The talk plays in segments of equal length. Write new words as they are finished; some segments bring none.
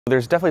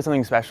There's definitely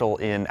something special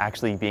in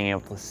actually being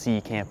able to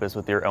see campus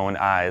with your own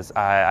eyes.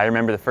 I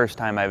remember the first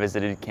time I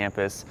visited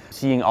campus,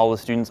 seeing all the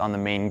students on the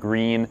main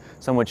green,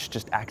 so much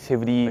just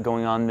activity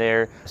going on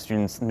there,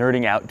 students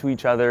nerding out to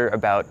each other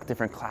about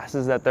different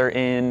classes that they're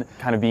in,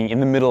 kind of being in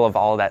the middle of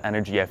all of that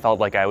energy. I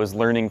felt like I was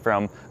learning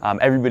from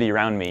everybody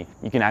around me.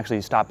 You can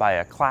actually stop by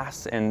a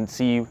class and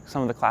see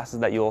some of the classes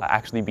that you'll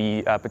actually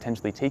be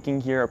potentially taking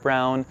here at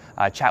Brown,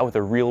 chat with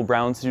a real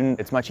Brown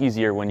student. It's much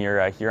easier when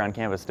you're here on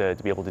campus to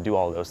be able to do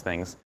all of those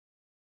things.